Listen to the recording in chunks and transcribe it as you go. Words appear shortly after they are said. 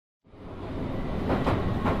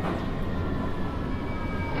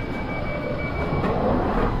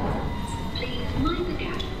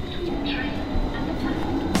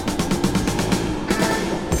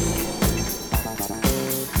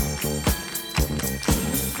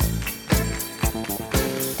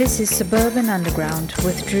This is Suburban Underground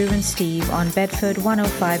with Drew and Steve on Bedford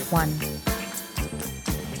 105.1.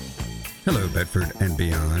 Hello, Bedford and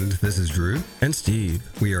beyond. This is Drew and Steve.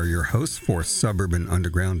 We are your hosts for Suburban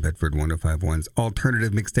Underground, Bedford 105.1's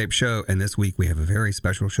alternative mixtape show. And this week we have a very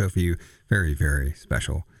special show for you. Very, very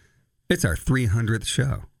special. It's our 300th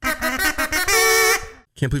show.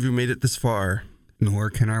 Can't believe we made it this far. Nor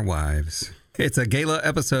can our wives. It's a gala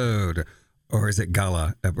episode. Or is it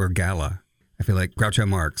gala or gala? I feel like Groucho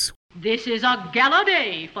Marx. This is a gala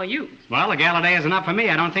day for you. Well, a gala day is enough for me.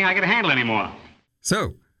 I don't think I can handle anymore.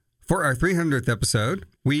 So, for our 300th episode,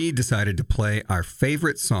 we decided to play our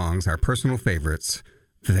favorite songs, our personal favorites,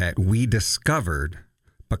 that we discovered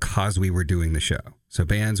because we were doing the show. So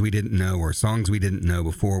bands we didn't know or songs we didn't know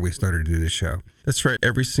before we started to do the show. That's right.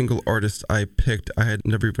 Every single artist I picked, I had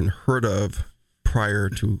never even heard of prior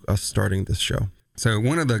to us starting this show. So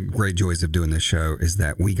one of the great joys of doing this show is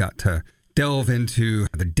that we got to delve into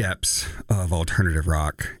the depths of alternative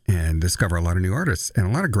rock and discover a lot of new artists and a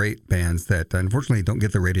lot of great bands that unfortunately don't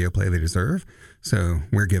get the radio play they deserve. So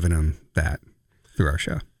we're giving them that through our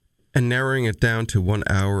show. And narrowing it down to 1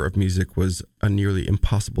 hour of music was a nearly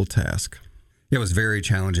impossible task. It was very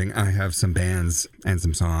challenging. I have some bands and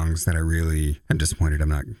some songs that I really am disappointed I'm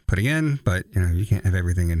not putting in, but you can't have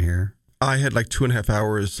everything in here. I had like 2.5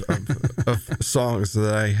 hours of songs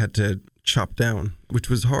that I had to chop down,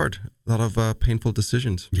 which was hard. A lot of painful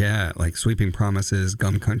decisions. Yeah, like Sweeping Promises,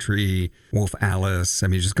 Gum Country, Wolf Alice. I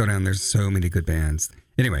mean, just go down. There's so many good bands.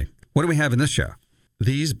 Anyway, what do we have in this show?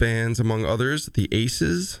 These bands, among others, the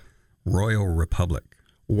Aces, Royal Republic,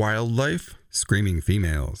 Wildlife, Screaming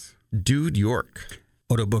Females, Dude York,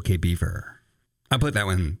 Otoboke Beaver. I put that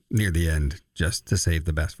one near the end just to save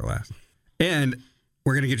the best for last. And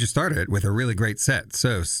we're going to get you started with a really great set.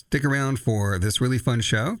 So stick around for this really fun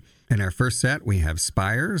show. In our first set, we have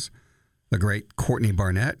Spires, the great Courtney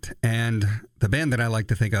Barnett, and the band that I like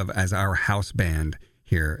to think of as our house band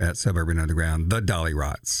here at Suburban Underground, the Dolly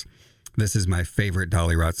Rots. This is my favorite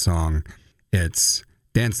Dolly Rots song. It's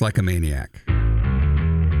Dance Like a Maniac. Cool.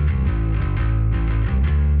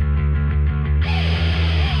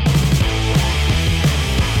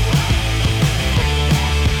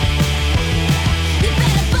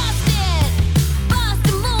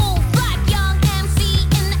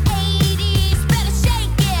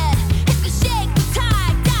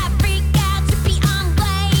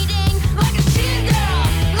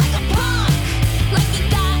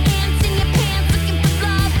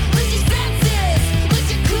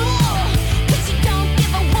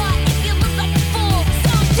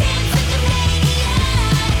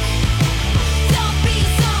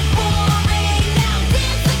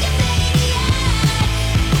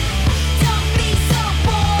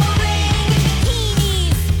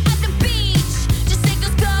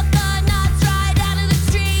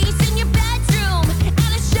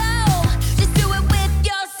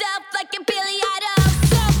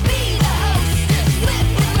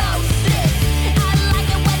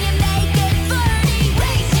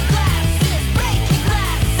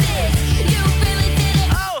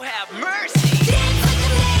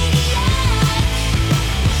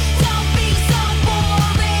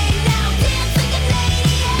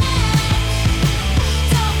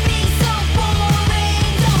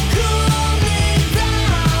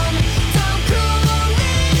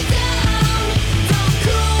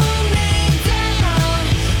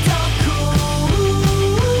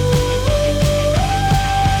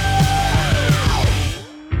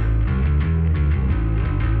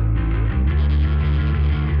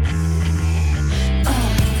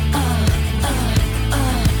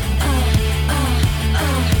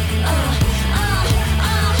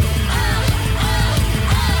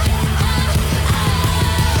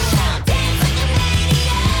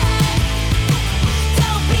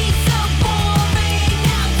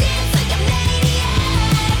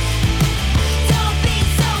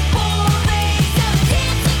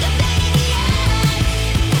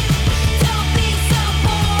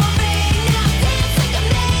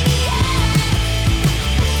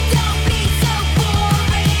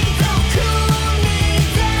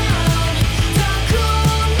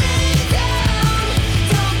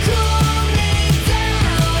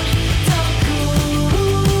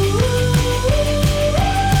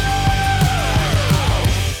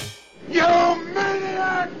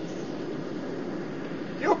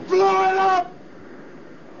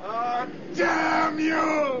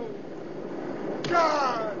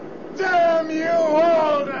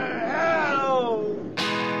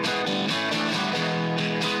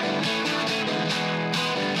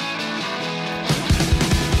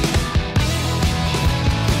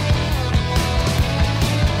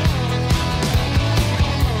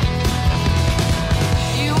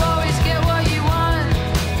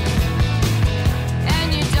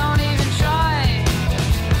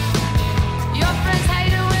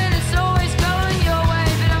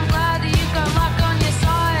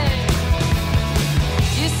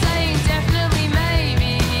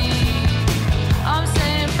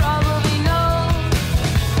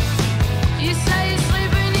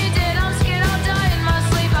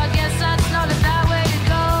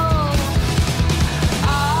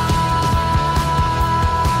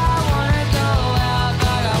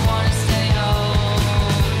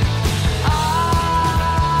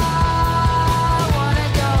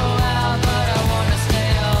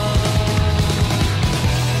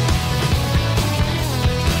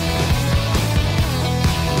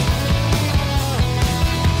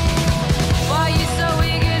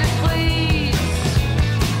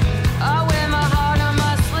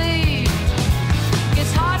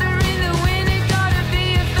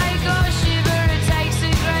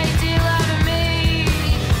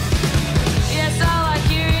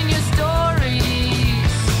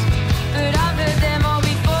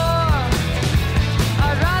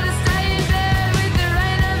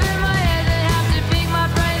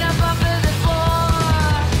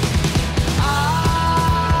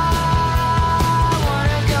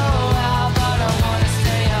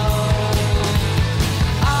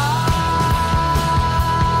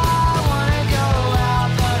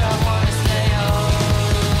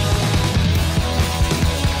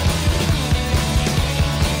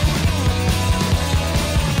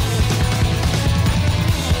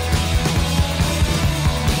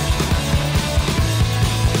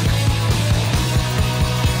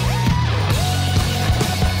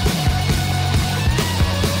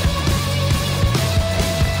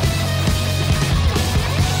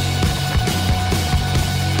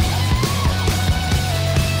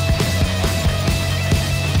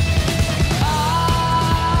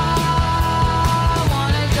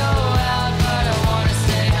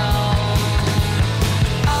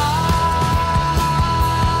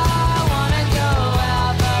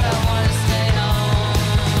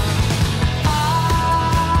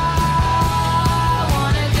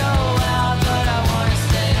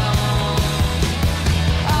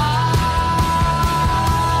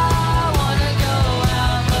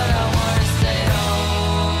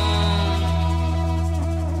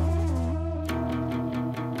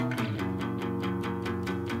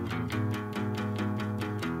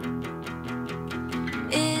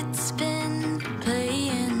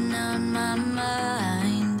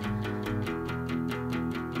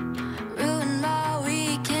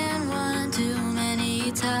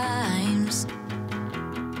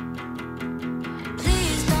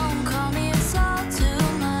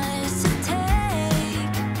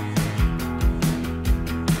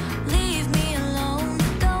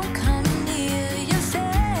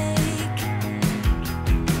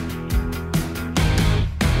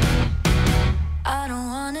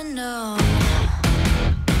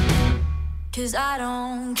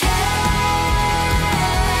 don't care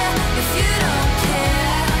if you don't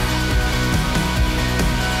care.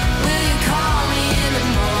 Will you call me in the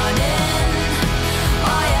morning?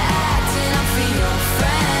 Or you acting up for your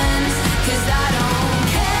friends? 'Cause I don't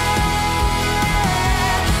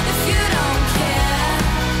care if you don't care.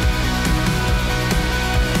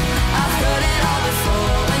 I've heard it all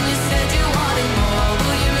before when you said you wanted more.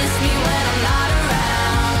 Will you miss me when I'm not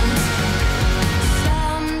around?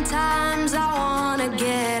 Sometimes I wanna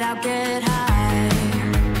get out, get high.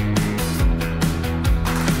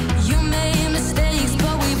 You made mistakes,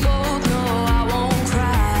 but we both know I won't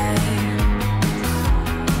cry.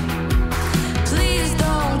 Please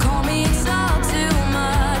don't call me, it's all too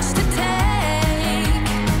much to take.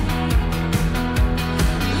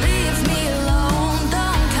 Leave me alone,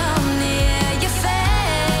 don't come near, you're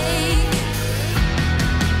fake.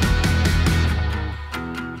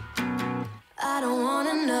 I don't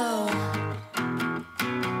wanna know,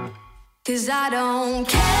 'cause I don't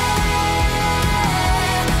care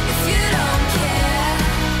if you don't care.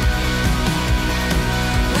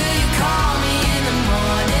 Will you call me in the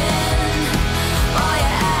morning? Or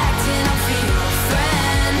you acting up for your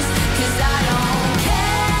friends? 'Cause I don't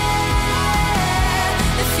care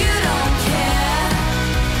if you don't care.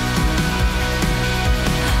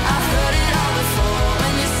 I've heard it all before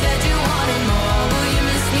when you said you wanted more. Will you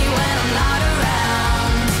miss me when I'm not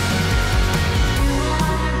around? You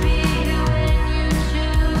wanna be here when you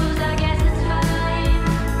choose, I guess it's fine.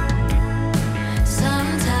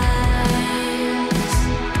 Sometimes,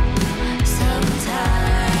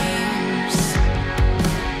 sometimes.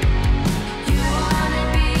 You wanna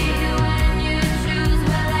be here when you choose,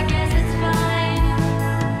 well I guess it's fine.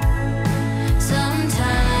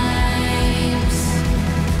 Sometimes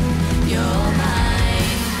you're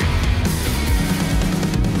mine.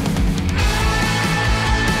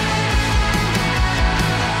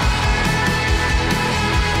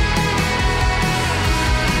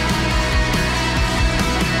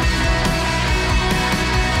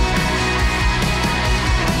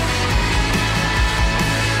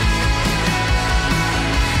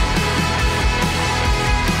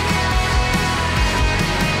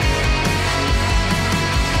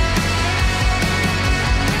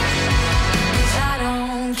 Cause I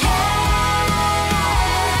don't care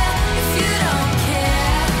if you don't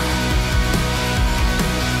care.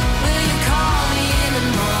 Will you call me in the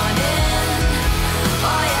morning?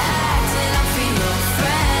 Or you acting up for your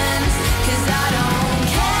friends? 'Cause I don't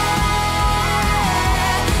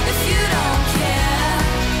care if you don't care.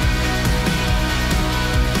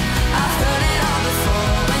 I've heard it all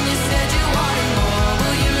before when you said you wanted more.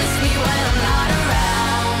 Will you miss me when I'm not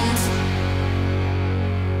around?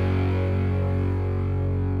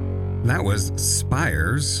 That was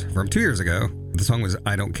Spires from 2 years ago. The song was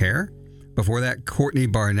I Don't Care. Before that, Courtney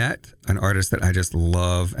Barnett, an artist that I just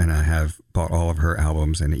love, and I have bought all of her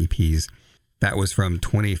albums and EPs. That was from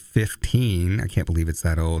 2015. I can't believe it's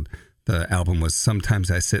that old. The album was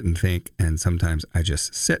Sometimes I Sit and Think, and Sometimes I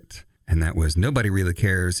Just Sit. And that was Nobody Really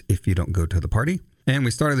Cares If You Don't Go to the Party. And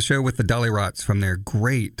we started the show with the Dolly Rots from their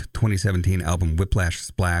great 2017 album Whiplash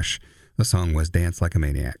Splash. The song was Dance Like a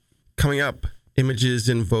Maniac. Coming up, Images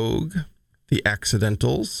in Vogue, The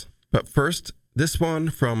Accidentals. But first, this one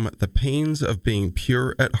from The Pains of Being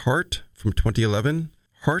Pure at Heart from 2011,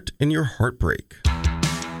 Heart in Your Heartbreak.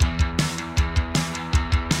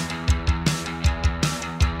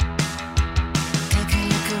 Take a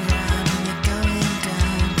look around when you're going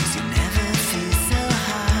down, 'cause you never feel so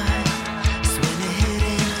high. So when you're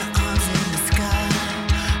hitting your arms in the sky,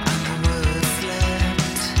 and the world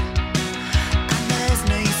slept. And there's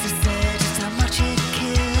no use to say just how much it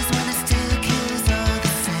kills when it still kills all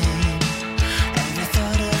the same. Every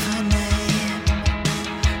thought of her name,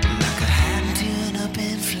 like a hand tuned up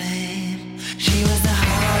in flame. She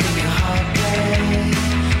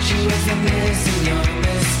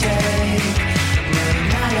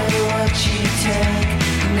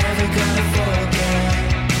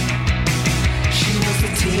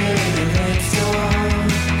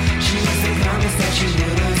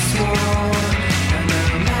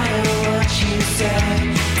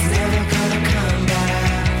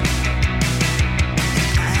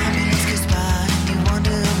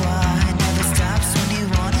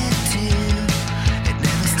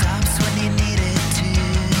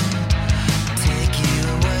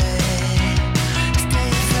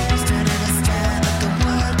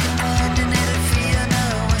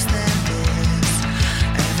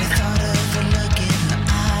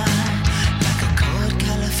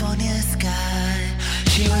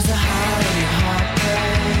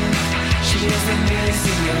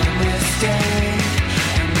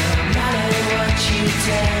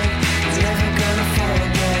take is never gonna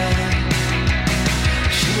forget.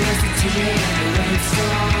 She was the tear in the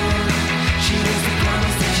rainstorm. She was the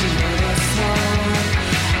promise that she would have sworn.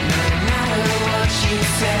 No matter what she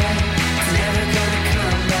said, it's never gonna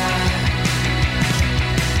come back.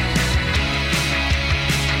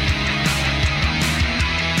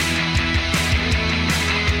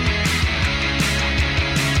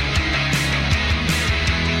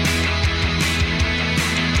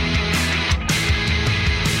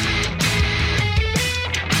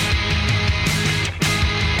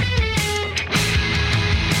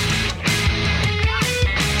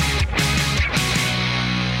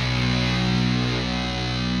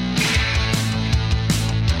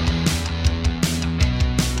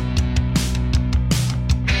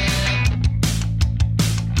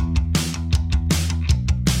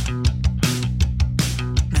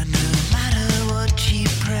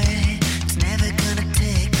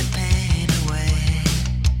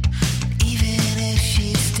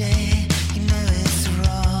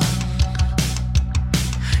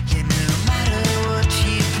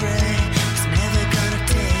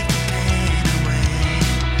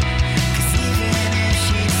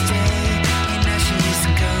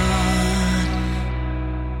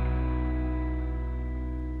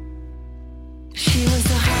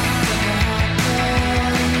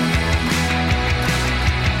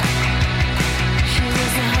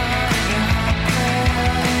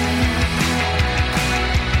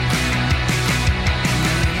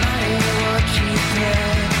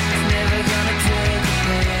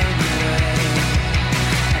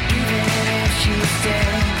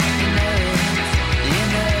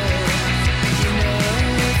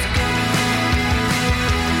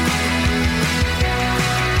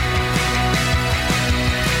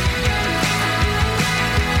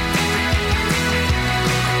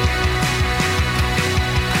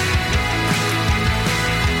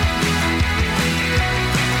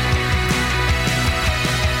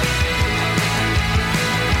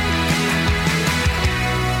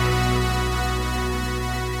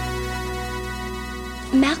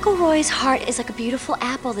 McElroy's heart is like a beautiful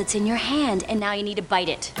apple that's in your hand, and now you need to bite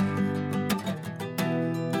it.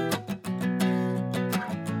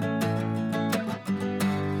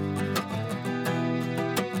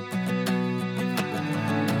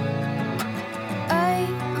 I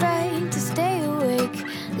like to stay awake.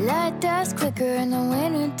 Light dust quicker in the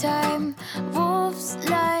wintertime. Wolves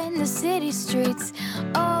line the city streets.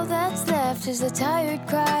 All that's left is a tired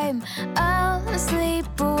crime. I'll sleep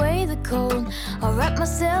away the cold. I'll wrap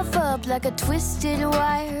myself up like a twisted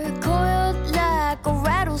wire. Coiled like a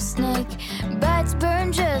rattlesnake. Bites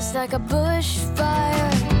burn just like a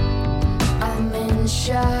bushfire. I'm in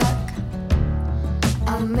shock.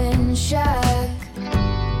 I'm in shock.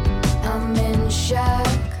 I'm in shock.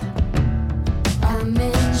 I'm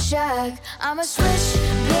in shock. I'm a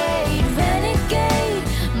switchblade renegade.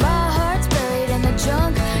 My heart's buried in the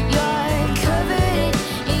junkyard. Covered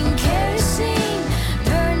in kerosene.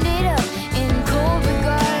 Burned it up in cold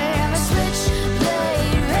regard. I'm a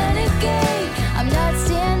switchblade renegade. I'm not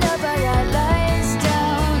stand up, I got lines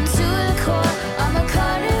down to the core. I'm a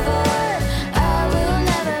carnivore. I will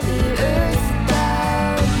never be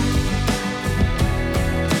earthbound.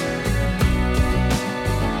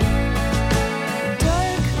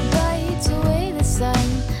 Dark bites away the sun,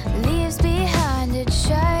 leaves behind a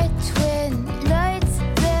shy twin. Lights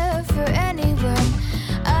there for anyone.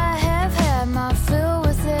 I have had my fill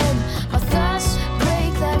with them. My thoughts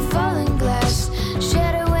break like falling glass.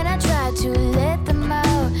 Shatter when I try to let them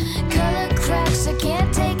out. Color cracks, I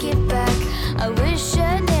can't take it back. I wish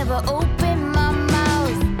I never opened my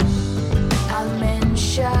mouth. I'm in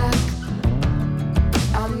shock.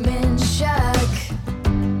 I'm in shock.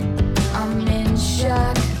 I'm in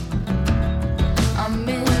shock. I'm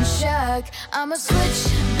in shock. I'm a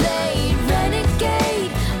switchblade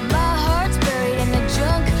renegade. My heart's buried in the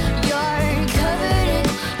junkyard. Covered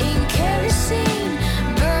in kerosene.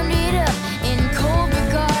 Burned it up in cold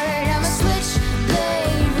regard. I'm a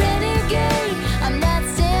switchblade renegade. I'm not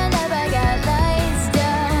stand up, I got lights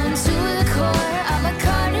down to the core. I'm a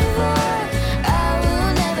carnivore. I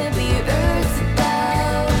will never be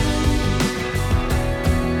earthbound.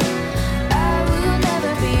 I will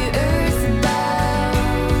never be earthbound.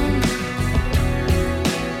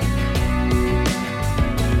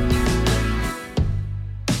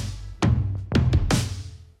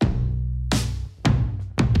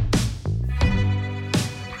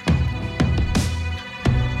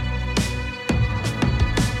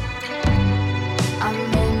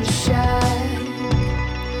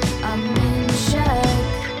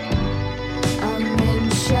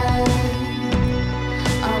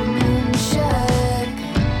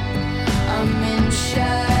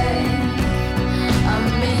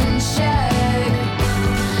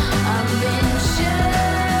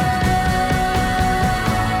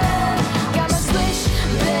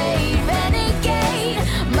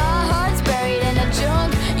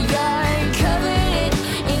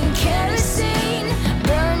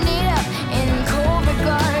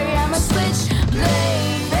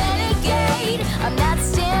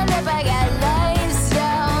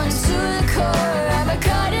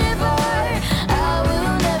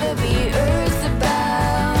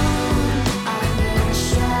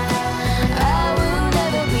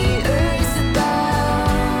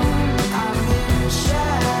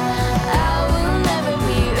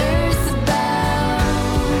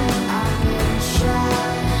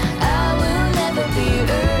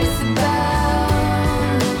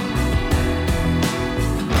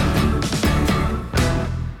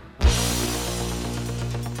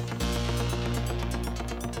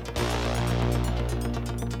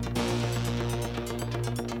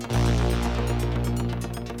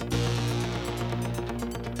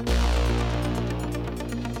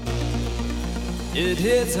 It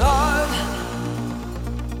hits hard,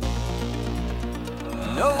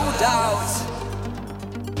 no doubt,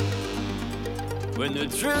 when the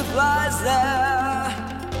truth lies there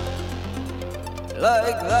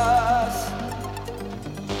like that.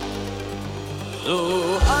 So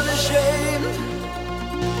unashamed,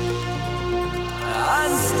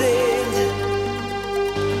 unstained,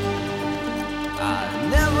 I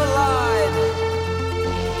never lied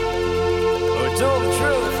or told the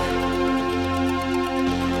truth.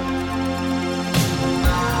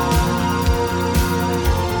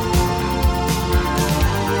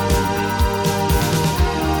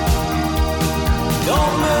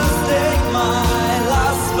 Don't mistake my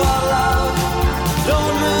lust for love.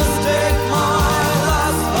 Don't mistake my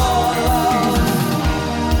lust for love.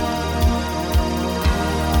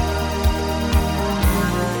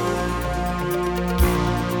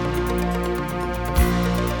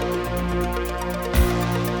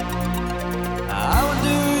 How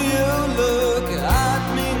do you look at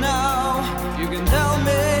me now? You can tell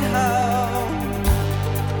me how.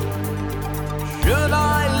 Should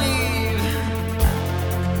I leave?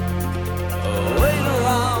 Wait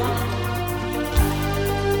around.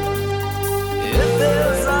 If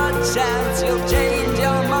there's a chance you'll change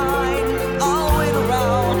your mind, I'll wait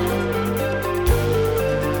around.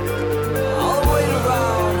 I'll wait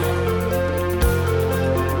around.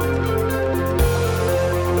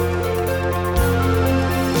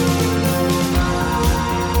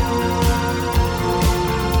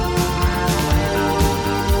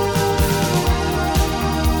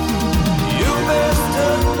 You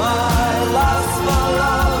mistook my lust for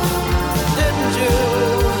love, didn't you?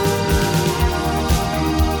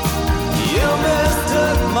 You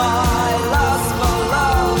mistook my lust for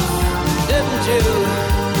love, didn't you?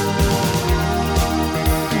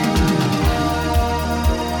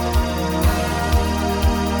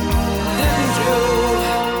 Didn't you?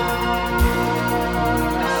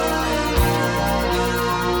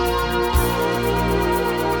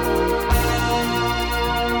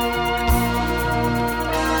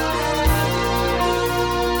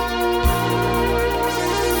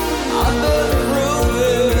 I've been through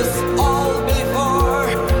this all before.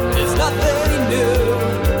 It's nothing new.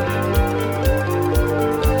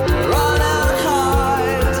 Run and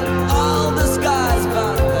hide, all disguise,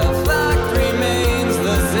 but the fact remains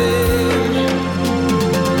the same.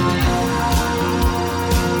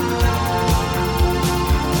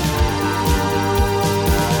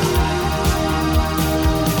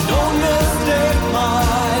 Don't mistake my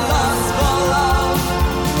lust for love.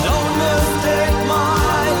 Don't mistake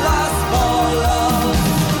my lust for love.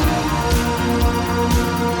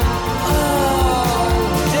 Oh,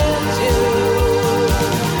 did you?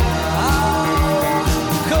 How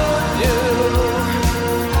could you?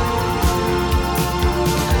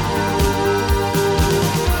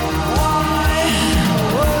 Why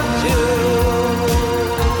would you?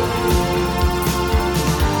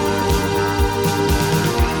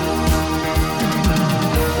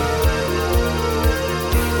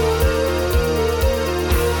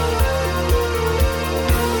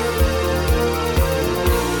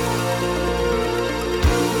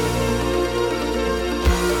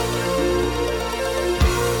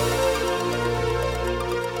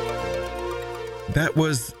 That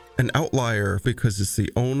was an outlier because it's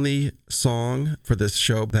the only song for this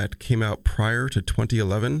show that came out prior to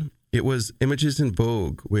 2011. It was Images in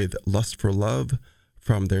Vogue with Lust for Love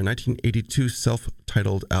from their 1982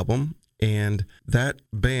 self-titled album. And that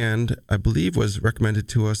band, I believe, was recommended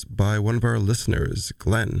to us by one of our listeners,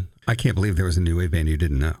 Glenn. I can't believe there was a new wave band you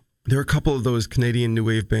didn't know. There are a couple of those Canadian new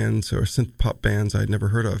wave bands or synth pop bands I'd never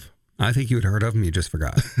heard of. I think you had heard of them, you just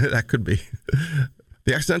forgot. That could be.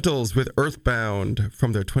 The Accidentals with Earthbound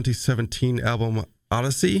from their 2017 album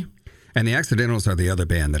Odyssey. And the Accidentals are the other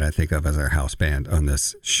band that I think of as our house band on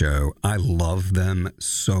this show. I love them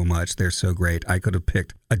so much. They're so great. I could have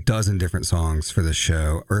picked a dozen different songs for the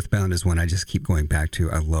show. Earthbound is one I just keep going back to.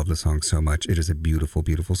 I love the song so much. It is a beautiful,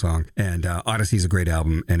 beautiful song. And Odyssey is a great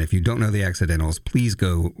album. And if you don't know the Accidentals, please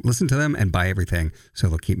go listen to them and buy everything so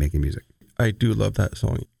they'll keep making music. I do love that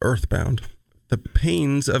song, Earthbound. The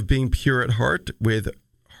Pains of Being Pure at Heart with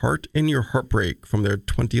Heart in Your Heartbreak from their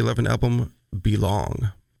 2011 album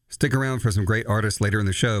Belong. Stick around for some great artists later in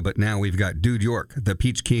the show, but now we've got Dude York, the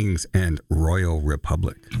Peach Kings, and Royal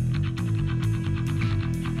Republic. You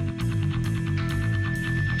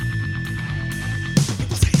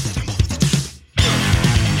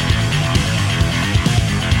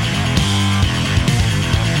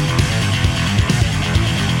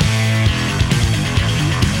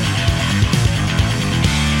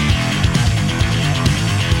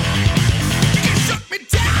can shut me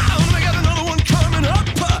down. I got another one coming.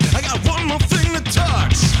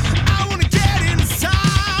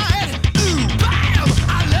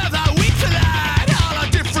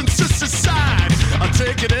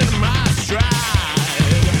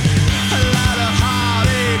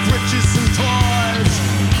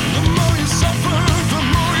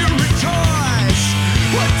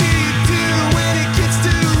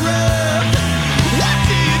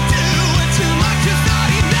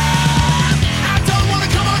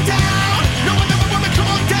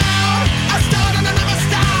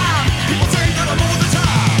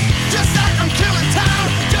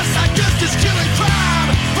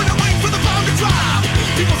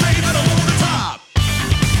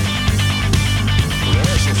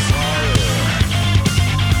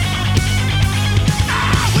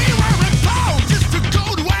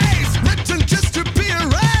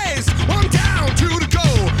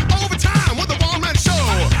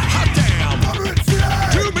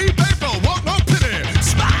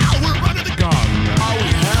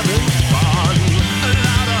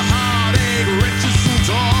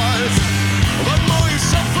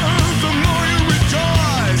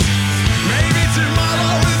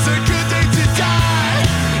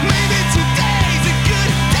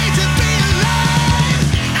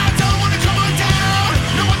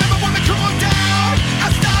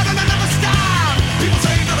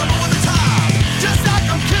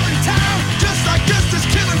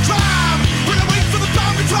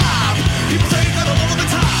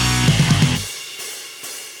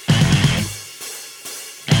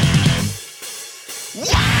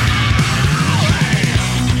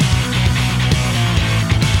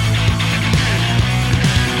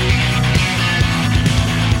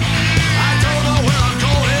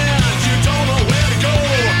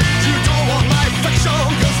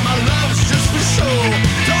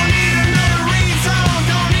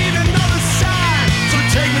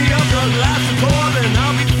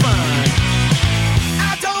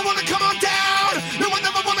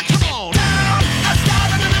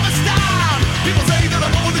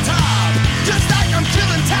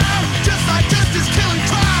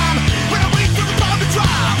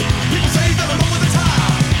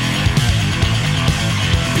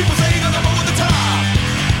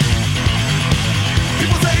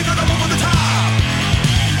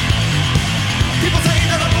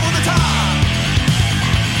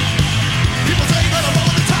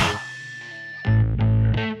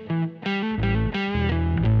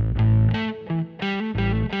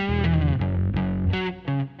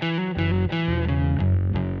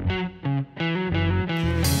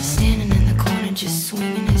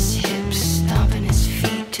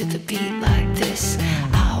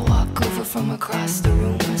 from across the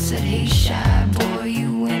room. I said, hey, shy boy,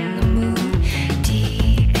 you in the mood?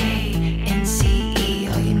 D-A-N-C-E.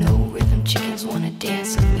 All you know, rhythm chickens wanna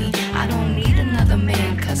dance with me. I don't need another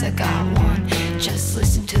man, cause I got one. Just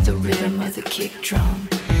listen to the rhythm of the kick drum.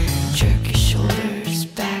 Jerk your shoulders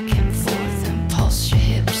back and forth and pulse your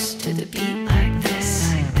hips to the beat like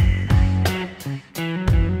this.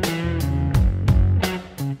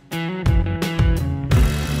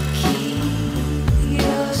 Keep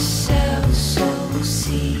yourself so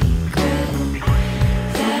secret.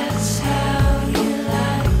 That's how you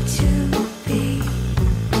like to be.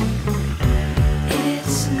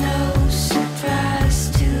 It's no surprise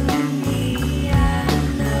to me. I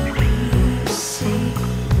know you see.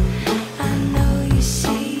 I know you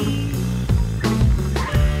see.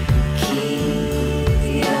 Keep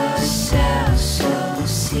yourself so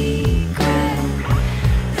secret.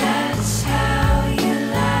 That's how you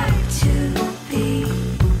like to be.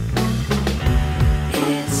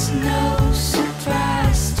 It's no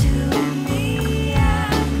surprise to me. I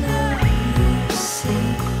know you see.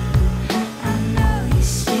 I know you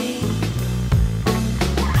see.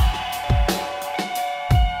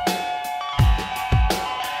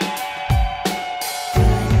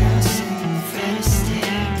 Billy Nelson, Fred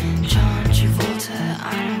Astaire, John Travolta, I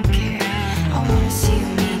don't care. I wanna see you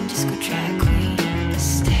mean disco drag queen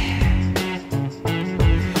stare.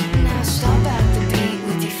 Now stop at the beat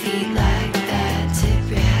with your feet like that. Tip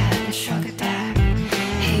your hat and shrug it back.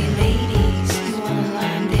 Hey ladies, you wanna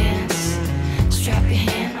line dance? Strap your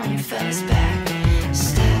hand on your fella's back.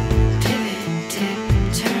 Step, pivot, dip,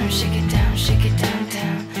 turn, shake it down,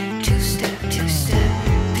 down. Two-step,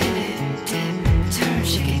 pivot, dip, turn,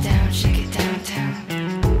 shake it down, down.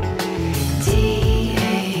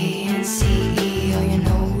 D-A-N-C-E, all you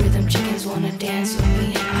know, rhythm chickens wanna dance with me.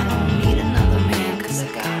 I don't need another man, cause I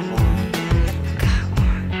got one. Got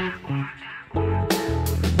one.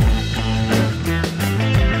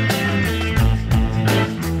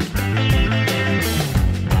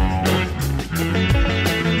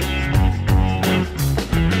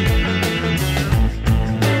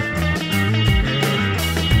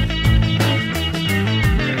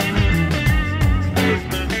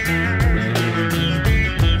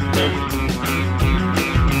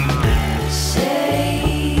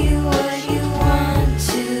 Say what you want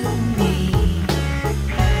to me.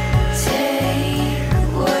 Take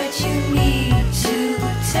what you need to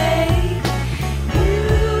take. You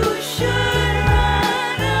should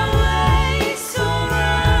run away, so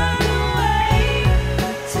run away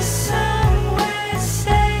to somewhere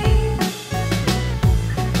safe.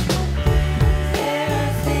 There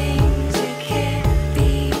are things that can't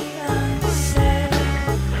be unsaid.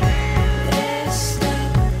 They're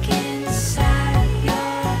stuck inside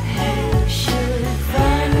your head. Should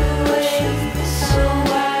run away, so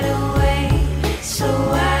wide awake, so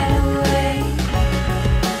wide awake.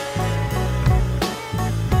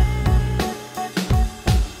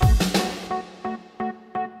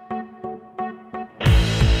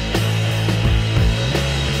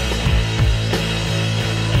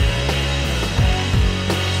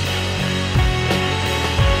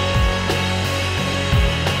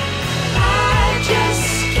 I just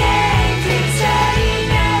can't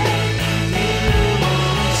contain it.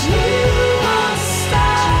 You won't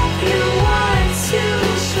stop. You want to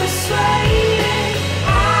persuade it.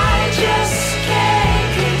 I just can't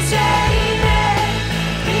contain it.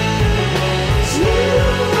 You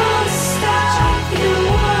won't stop. You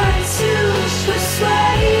want to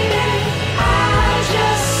persuade it. I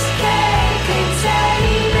just can't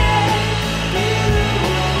contain it.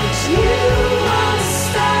 You won't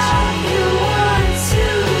stop. You want to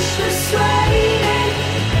persuade it.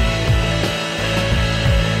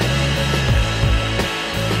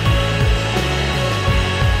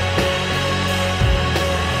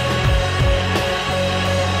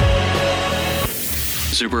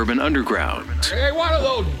 Suburban Underground. Hey, what are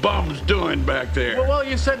those bums doing back there? Well,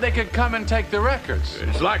 you said they could come and take the records.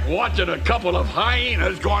 It's like watching a couple of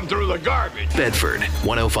hyenas going through the garbage. Bedford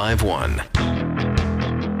 1051.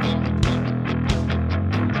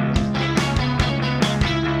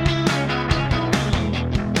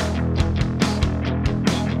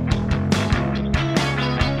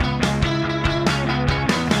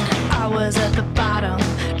 I was at the bottom,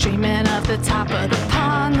 dreaming of the top of the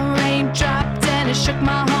pond. The rain dropped and it shook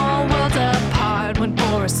my whole world apart. Went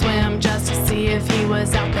for a swim just to see if he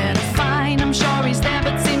was out there to find. I'm sure he's there,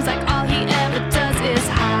 but seems like all he ever does is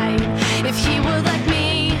hide. If he were like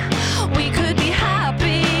me, we could be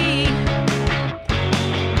happy.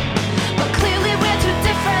 But clearly we're too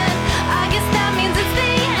different. I guess that means it's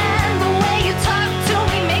the end. The way you talk to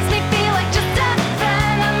me makes me feel like just a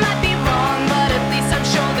friend. I might be wrong.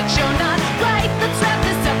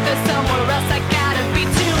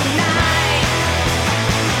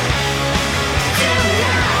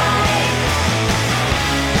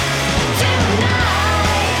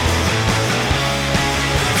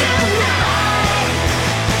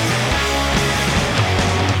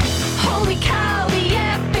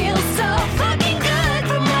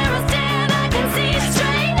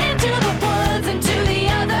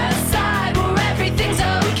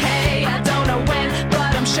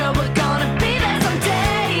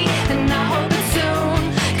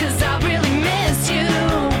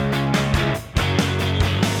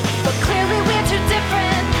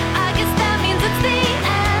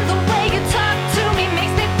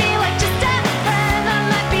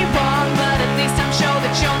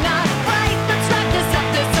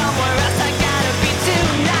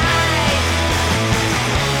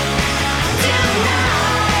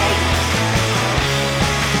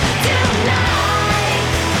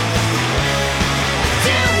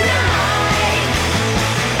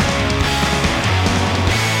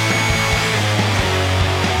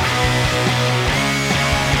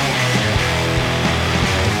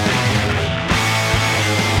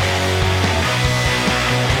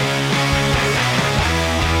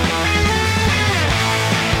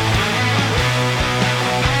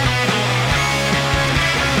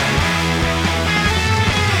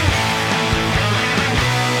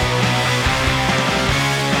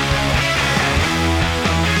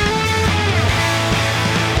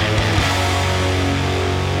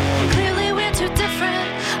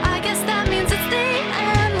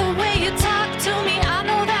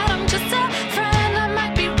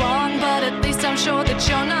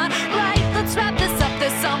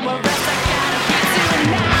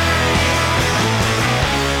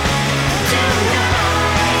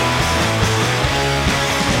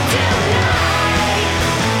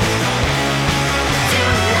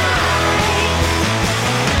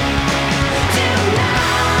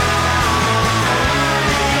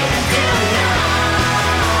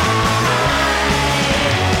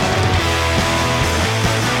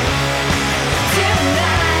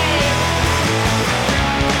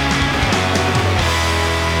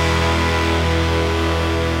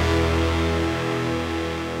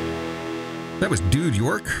 was Dude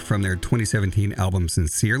York from their 2017 album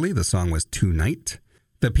Sincerely. The song was Tonight.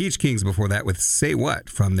 The Peach Kings before that with Say What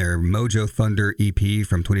from their Mojo Thunder EP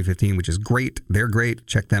from 2015, which is great. They're great.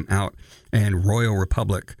 Check them out. And Royal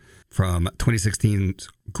Republic from 2016's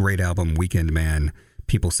great album Weekend Man.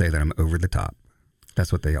 People say that I'm over the top.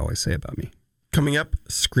 That's what they always say about me. Coming up,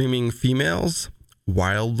 Screaming Females,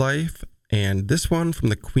 Wildlife, and this one from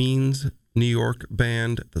the Queens, New York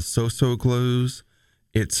band, the So-So Glos.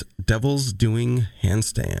 It's Devils Doing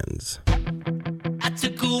Handstands. I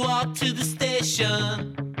took a walk to the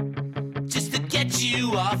station just to get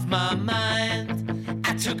you off my mind.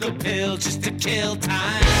 I took a pill just to kill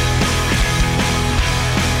time.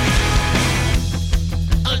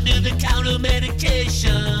 Under the counter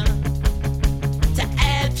medication to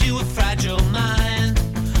add to a fragile mind.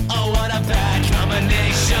 Oh, what a bad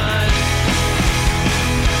combination.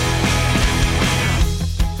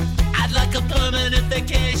 I'd like a permanent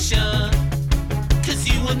vacation, 'cause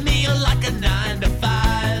you and me are like a 9 to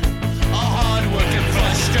 5, a hard work and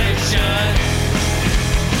frustration.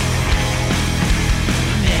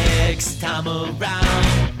 Next time around,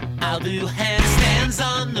 I'll do handstands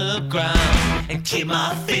on the ground and keep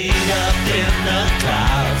my feet up in the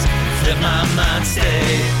clouds. Flip my mind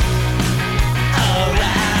state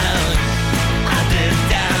around. I've been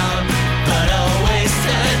down, but always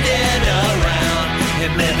turned it around.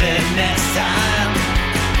 And maybe next time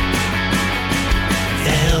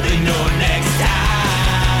there'll be no next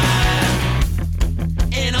time.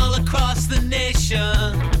 And all across the nation,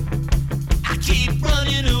 I keep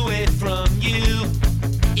running away from you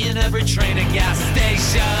in every train and gas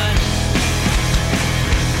station.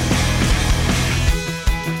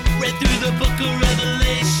 Read through the book of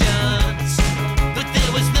Revelations, but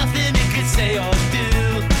there was nothing it could say or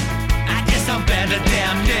do. I guess I'm bad to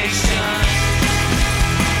damnation.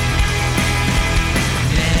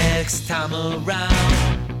 Next time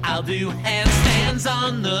around, I'll do handstands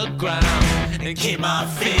on the ground and keep my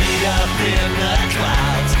feet up in the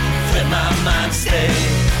clouds. Flip my mind state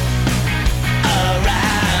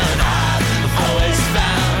around. I've always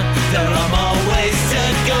found there are more ways to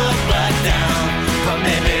go but down. But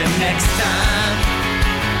maybe next time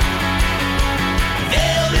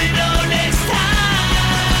there'll be no next time.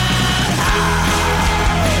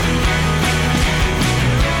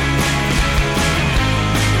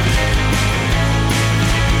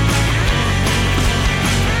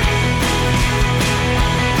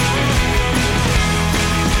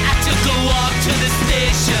 To the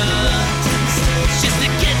station just to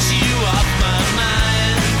get you off my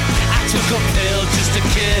mind. I took a pill just to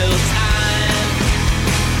kill time.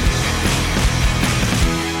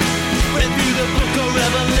 Read through the book of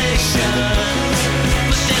Revelations,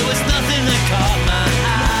 but there was nothing that caught my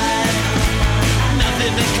eye.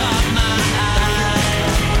 Nothing that caught my eye.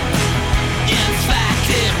 In fact,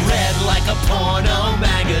 it read like a porno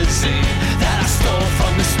magazine that I stole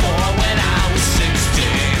from the store when I was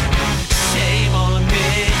 16. Shame on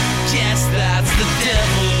me, yes, that's the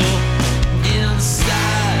devil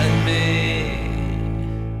inside me.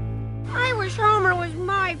 I wish Homer was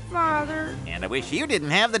my father. And I wish you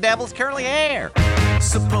didn't have the devil's curly hair.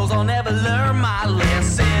 Suppose I'll never learn my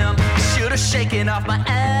lesson. Should've shaken off my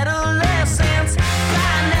adolescence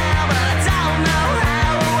by now, but I don't know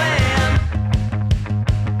how or when.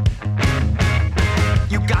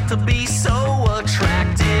 You got to be so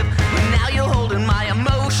attractive, but now you're holding my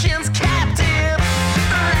emotions captive.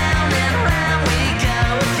 Round and round we go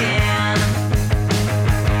again.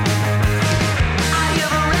 I hear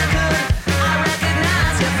the record, I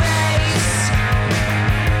recognize your face.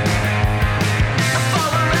 For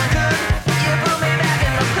the record, you put me back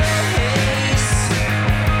in the place.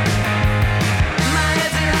 My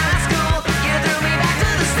head's in high school, you threw me back to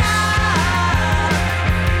the start.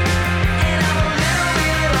 And I'm a little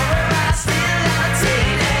bit older, but I still got a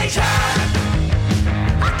teenage heart.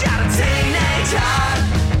 I got a teenage heart.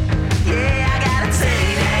 Yeah, I got a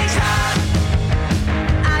teenage heart.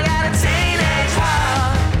 I got a teenage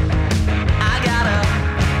heart. I got a.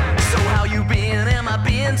 So how you been? Am I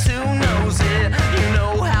being too nosy? You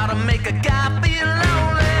know how to make a guy feel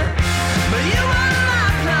lonely, but you were my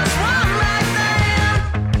plus one right then.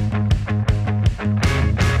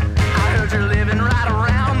 I heard you're living right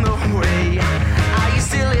around the way. Are you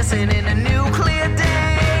still listening to Nuclear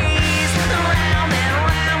Days? Round and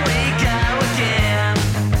round we go again.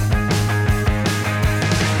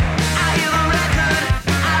 I hear the record,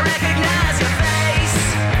 I recognize your face.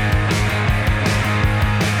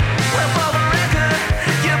 Well, for the record,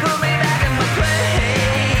 you put me back in my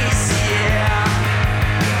place, yeah.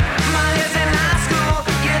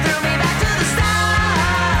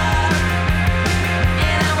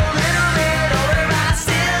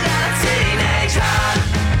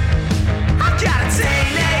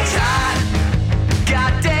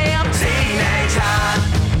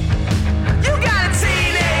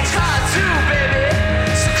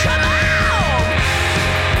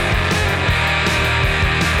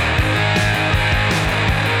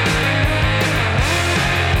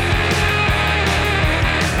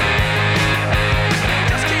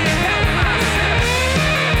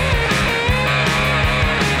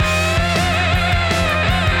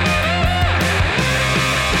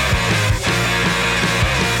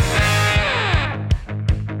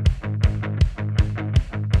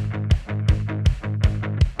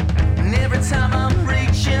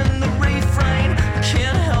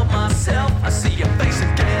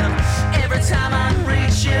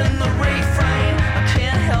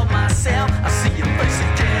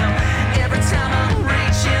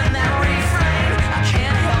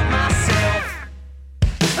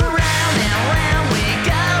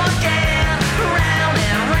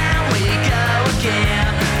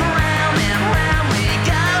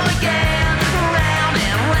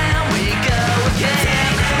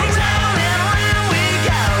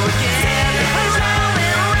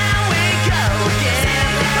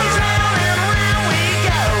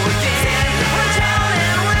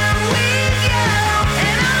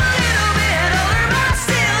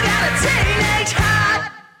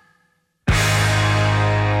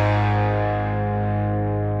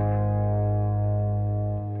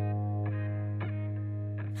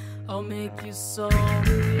 I'll make you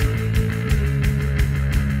sorry.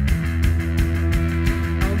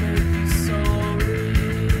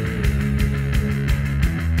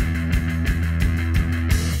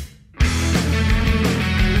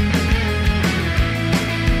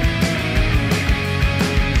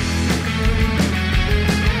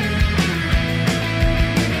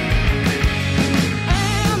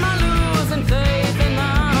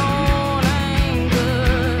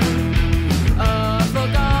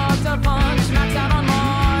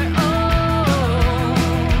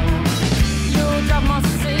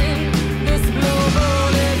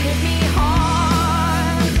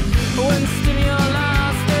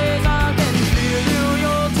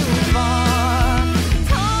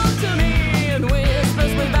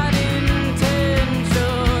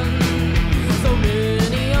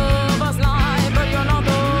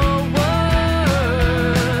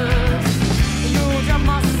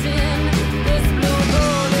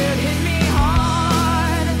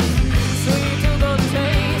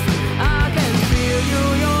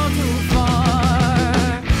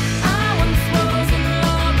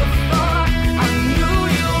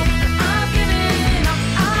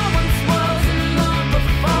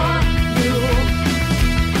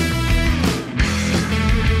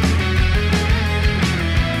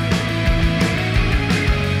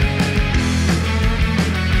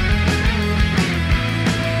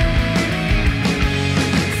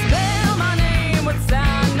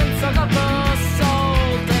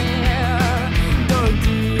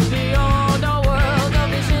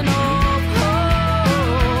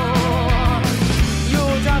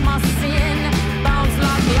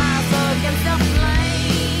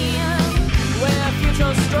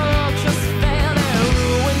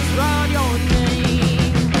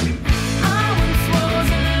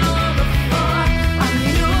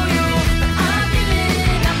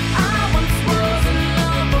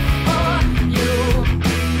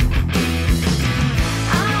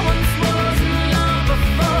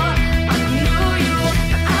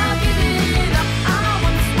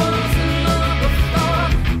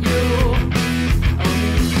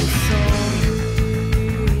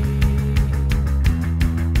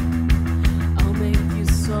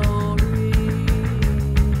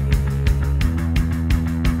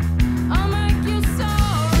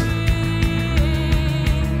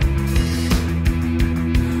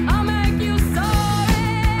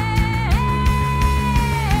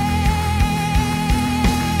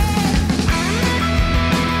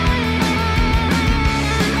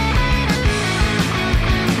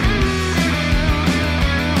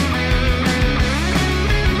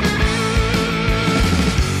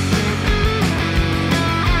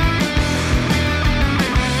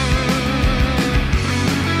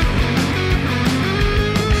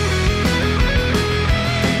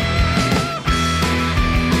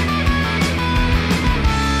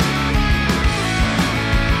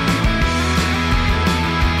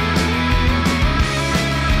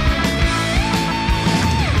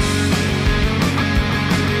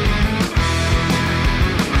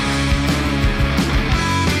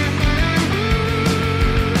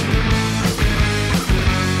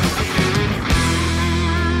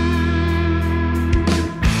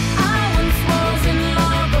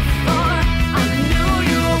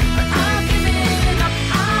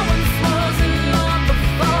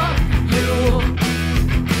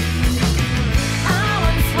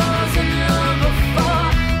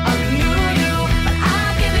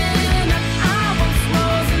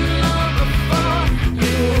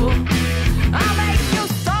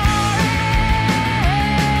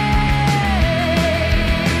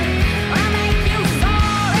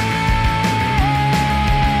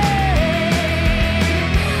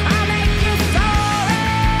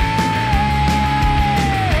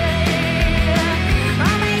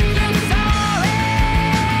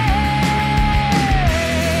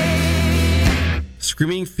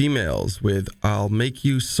 Screaming Females with I'll Make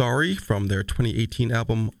You Sorry from their 2018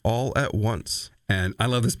 album All at Once. And I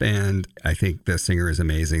love this band. I think the singer is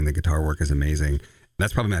amazing. The guitar work is amazing.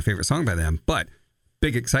 That's probably my favorite song by them. But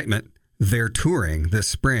big excitement. They're touring this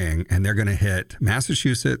spring and they're going to hit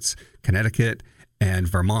Massachusetts, Connecticut, and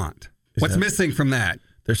Vermont. What's missing from that?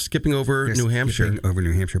 They're skipping over New Hampshire. Skipping over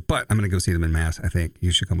New Hampshire. But I'm going to go see them in Mass. I think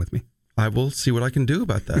you should come with me. I will see what I can do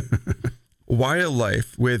about that.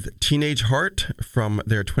 Wildlife with Teenage Heart from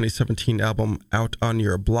their 2017 album Out on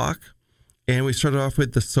Your Block. And we started off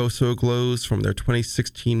with the So-So Glows from their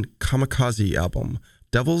 2016 Kamikaze album,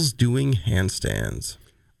 Devils Doing Handstands.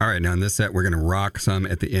 All right, now in this set, we're going to rock some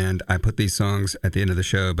at the end. I put these songs at the end of the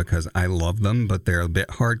show because I love them, but they're a bit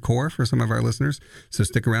hardcore for some of our listeners. So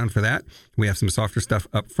stick around for that. We have some softer stuff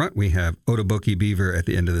up front. We have Otoboki Beaver at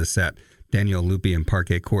the end of the set, Daniel Lupi and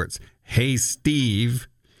Parquet Courts. Hey, Steve.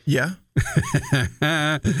 Yeah?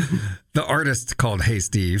 The artist called Hey,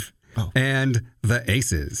 Steve. Oh. And the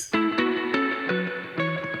Aces.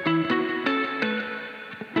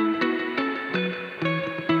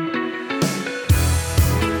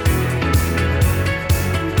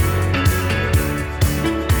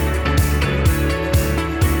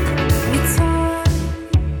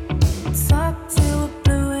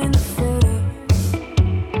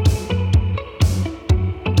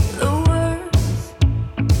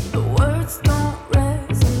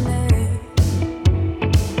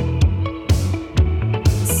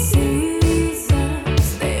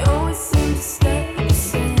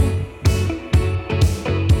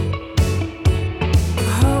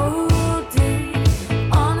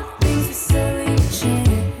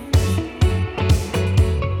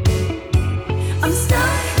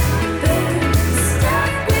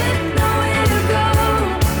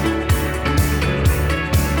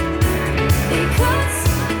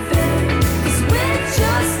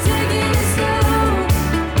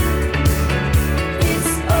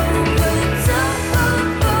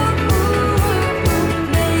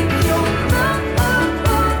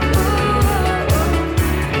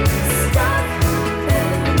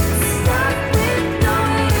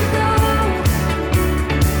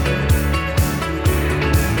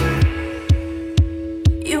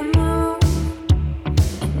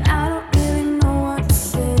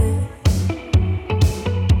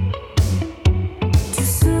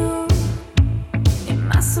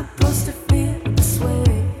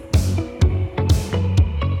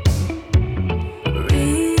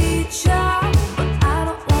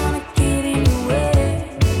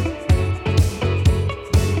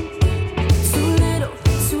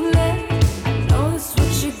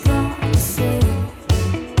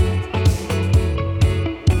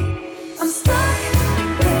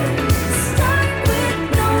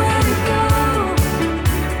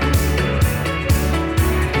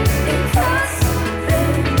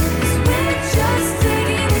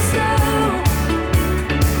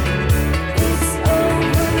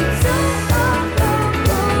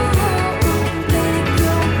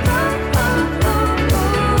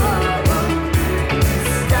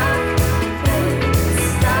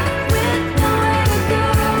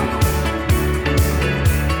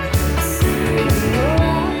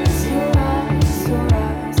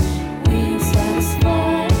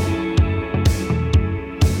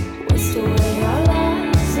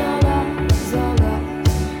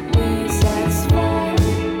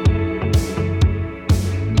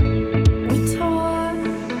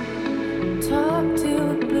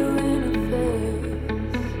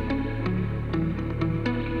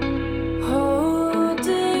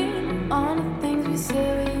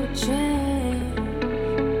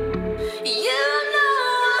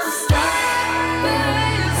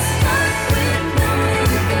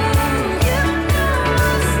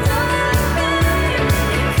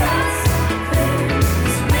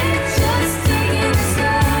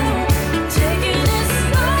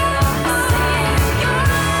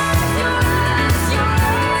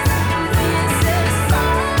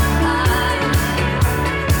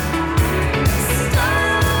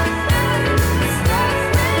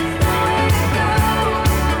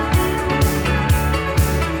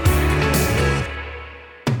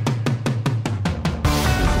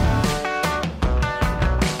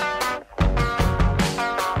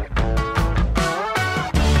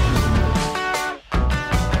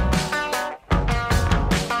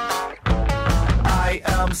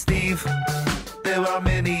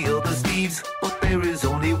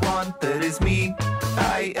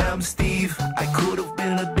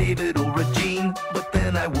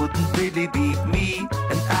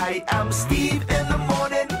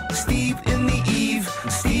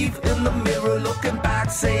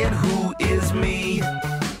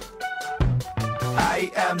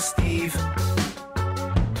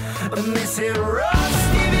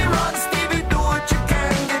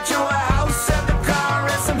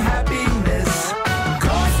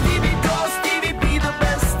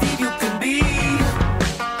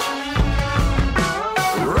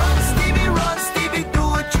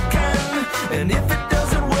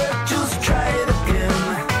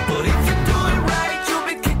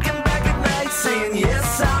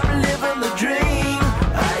 Yes, I'm living the dream.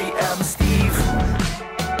 I am Steve.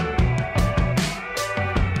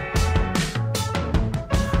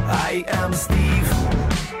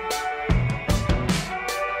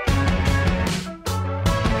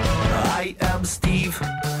 Steve.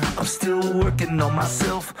 I'm still working on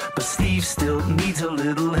myself, but Steve still needs a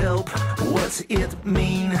little help. What's it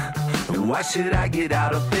mean? Why should I get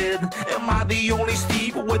out of bed? Am I the only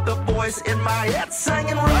Steve with a voice in my head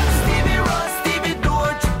singing, run, Stevie, do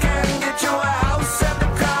what you can. Get you a house and a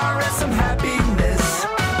car and some happiness.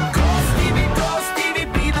 Call Stevie,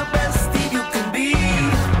 be the best Steve you can be.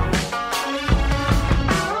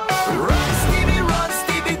 Run,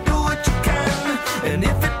 Stevie, do what you can. And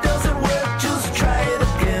if it doesn't work, just try it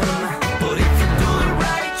again. But if you do it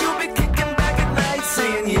right, you'll be kicking back at night,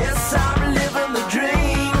 saying, yes, I'm living the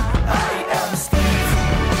dream. I am Steve.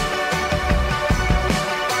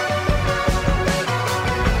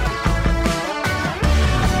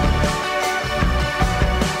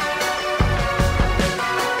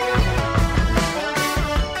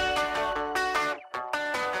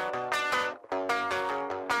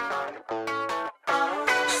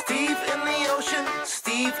 Steve in the ocean,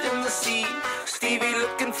 Steve in the sea. Stevie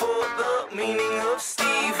looking for the meaning of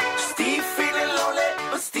Steve. Steve feeling lonely,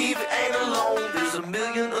 but Steve ain't alone. There's a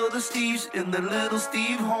million other Steves in their little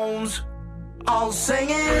Steve homes, all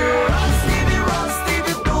singing, run, Stevie,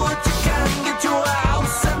 do what you can. Get you a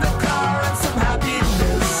house and a car and some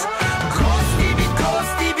happiness. Call Stevie,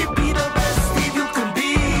 be the best Steve you can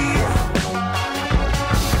be.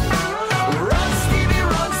 Run, Stevie,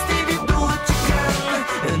 do what you can.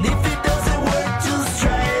 And if it doesn't work, just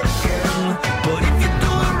try it again. But if you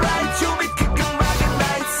do it right, you'll be kicking back at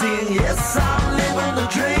night, saying, yes, I'm living the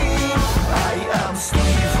dream. I am Steve.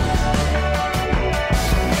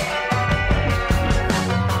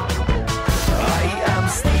 I am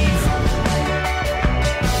Steve.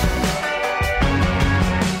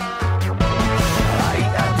 I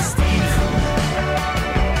am Steve.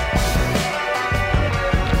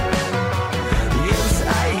 Yes, I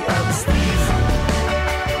am Steve.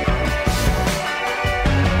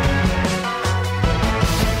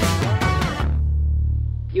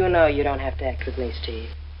 You know you don't have to act with me, Steve.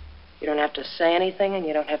 You don't have to say anything, and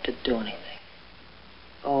you don't have to do anything.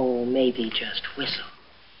 Oh, maybe just whistle.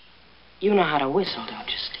 You know how to whistle, don't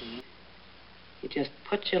you, Steve? You just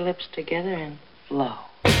put your lips together and blow.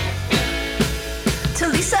 To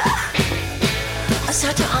Lisa, I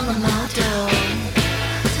start to on the motto.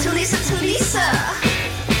 To Lisa,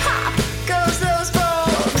 pop goes those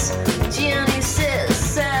bulbs. Gianni says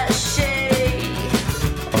sachet,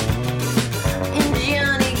 and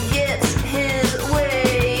Gianni gets his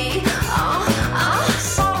way.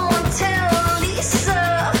 Someone tell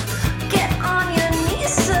Lisa, get on your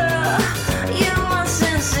knees, sir. You want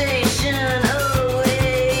sensation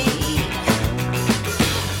away.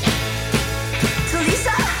 To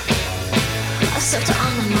Lisa, I start to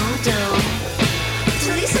on the motto. To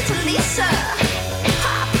Lisa,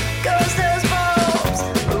 pop goes those bulbs.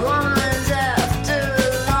 Lines after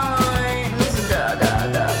lines, da da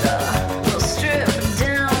da da. We'll strip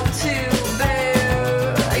down to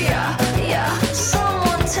bare. Yeah.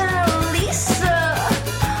 Someone tell Lisa,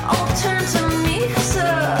 I'll turn to me,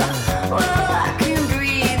 sir. Well, I can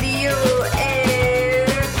breathe your air.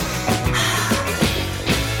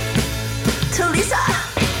 To Lisa,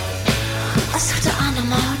 I start to on the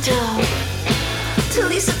motto. To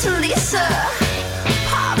Lisa,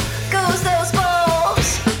 pop goes those bulbs.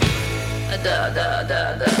 Da da da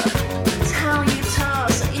da. It's how you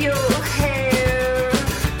toss your hair.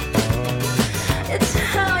 It's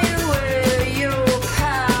how you wear your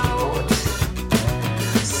pout.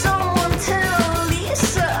 Someone tell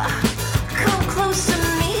Lisa, come close to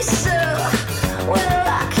me, sir. Well,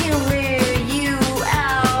 I can wear you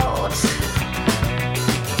out.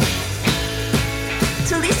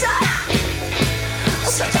 To Lisa,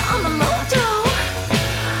 such on the motto.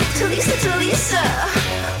 To Lisa,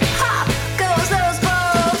 pop goes those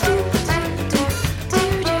bulbs.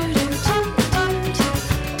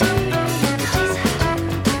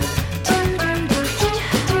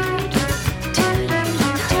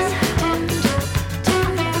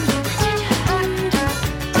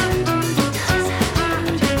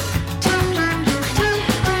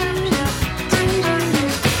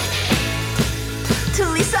 To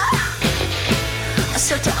Lisa,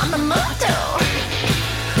 search on the motto.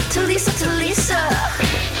 To Lisa,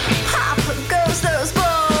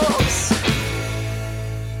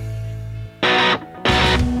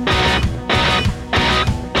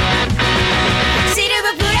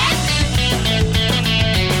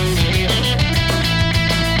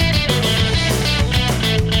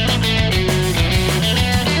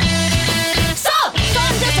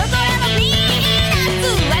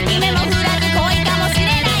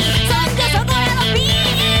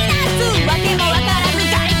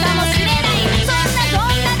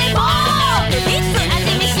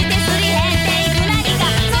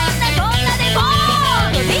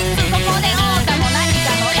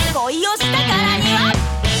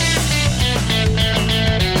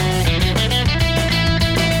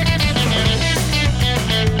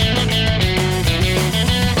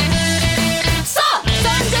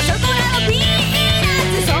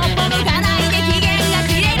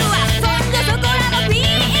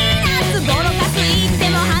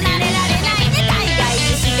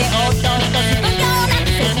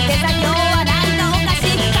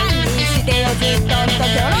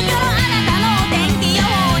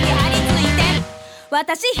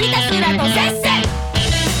 私ひたすらとせっせ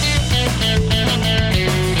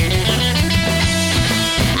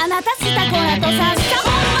あなたスタコラとさっさこ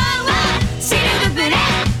んばんはシルブプレ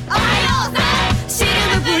おはようさシル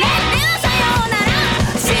ブプレではさようなら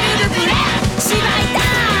シルブプレ芝居タ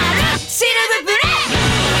ールシルブプレ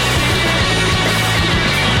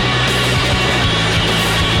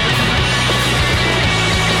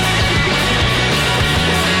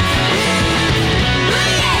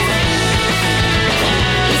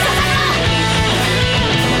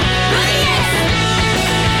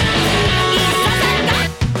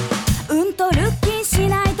うんとルッキンし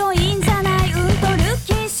ないといいんじゃないうんとルッ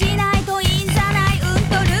キンしないといいんじゃないうん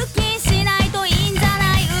とルッキンしないといいんじゃ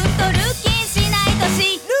ないうんとルッキンしないと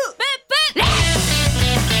しルブプレ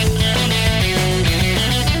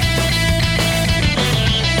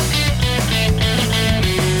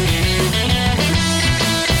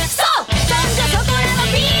そうそんじょそこらの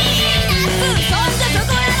ピーナッツそんじょそ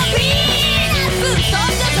こらのピーナッツそ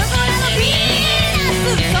んじょそこらのピーナッ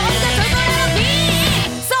ツそんじょそこらのピ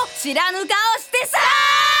ーそう知らぬ顔してさ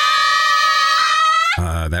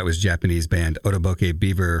That was Japanese band Otoboke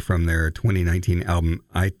Beaver from their 2019 album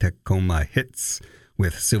Itekoma Hits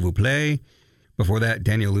with S'il vous plaît. Before that,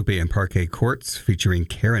 Daniel Lupe and Parquet Courts featuring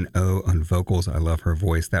Karen O on vocals. I love her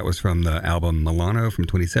voice. That was from the album Milano from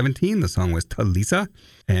 2017. The song was Talisa.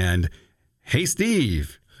 And Hey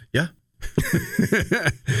Steve. Yeah.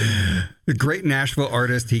 The great Nashville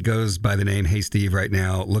artist. He goes by the name Hey Steve right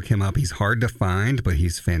now. Look him up. He's hard to find, but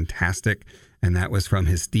he's fantastic. And that was from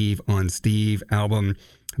his Steve on Steve album.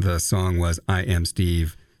 The song was I Am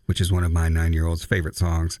Steve, which is one of my 9-year-old's favorite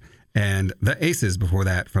songs. And The Aces before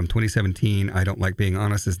that from 2017. I Don't Like Being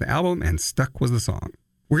Honest is the album, and Stuck was the song.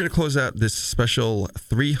 We're going to close out this special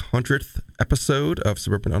 300th episode of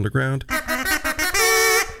Suburban Underground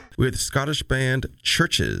with Scottish band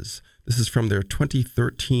Churches. This is from their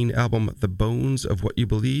 2013 album, The Bones of What You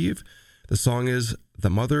Believe. The song is The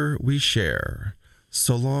Mother We Share.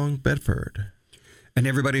 So long, Bedford. And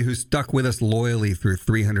everybody who stuck with us loyally through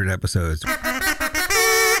 300 episodes,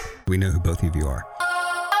 we know who both of you are.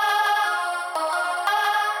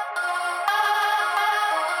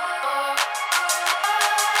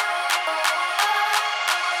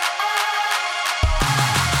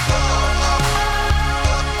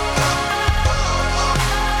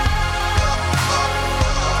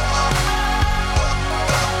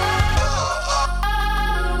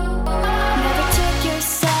 Never took your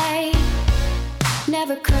side,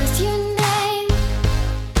 never cursed your name.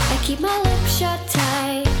 I keep my lips shut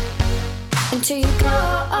tight until you go.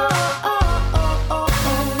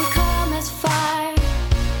 We come as far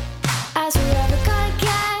as we're ever gonna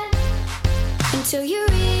get until you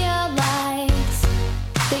realize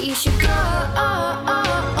that you should go.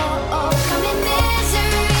 Come in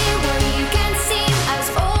misery where you can seem as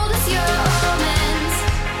old as your omens.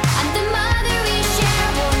 And the mother we share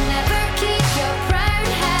will never keep your proud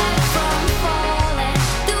head from falling.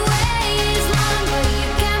 The way is long, but you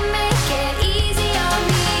can make it easy on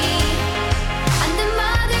me. And the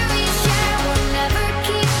mother we share will never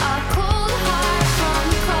keep our cold heart from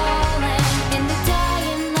calling. In the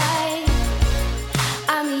dying light,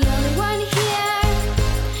 I'm the only one here,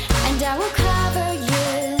 and I will cover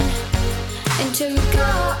you until you go.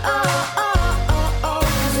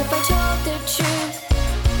 'Cause if I told the truth,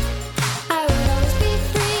 I would always be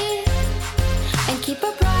free and keep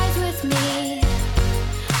a prize with me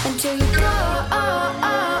until you go.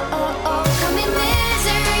 Come in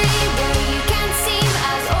misery where you can seem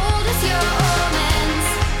as old as your omens.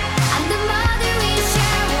 And the mother we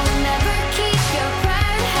share will never keep your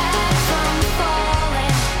proud head from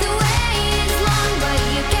falling. The way is long, but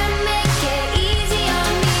you can make it easy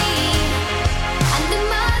on me. And the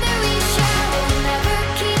mother we share will never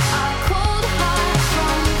keep our cold heart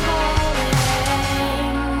from calling.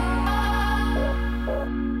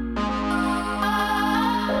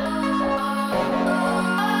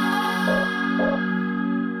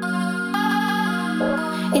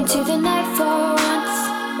 Into the night for once,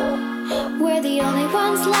 we're the only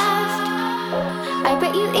ones left. I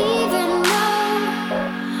bet you even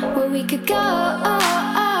know where we could go.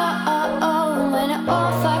 When it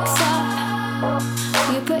all fucks up,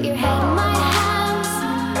 you put your head in my hands.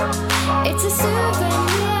 It's a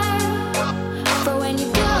souvenir for when you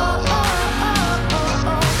go.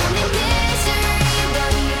 Come in misery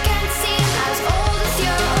where you can seem as old as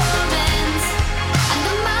your omens. And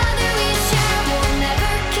the mother we share will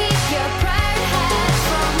never keep your proud head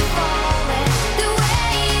from falling. The way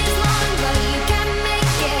is long, but you can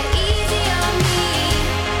make it easy on me.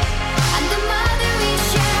 And the mother we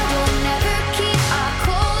share will never keep our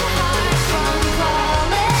cold heart from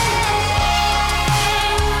calling.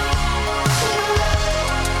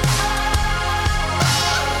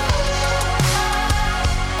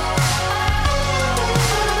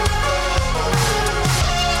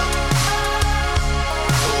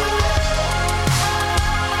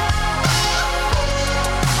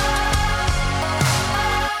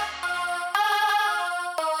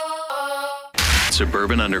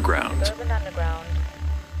 Suburban Underground. Urban Underground.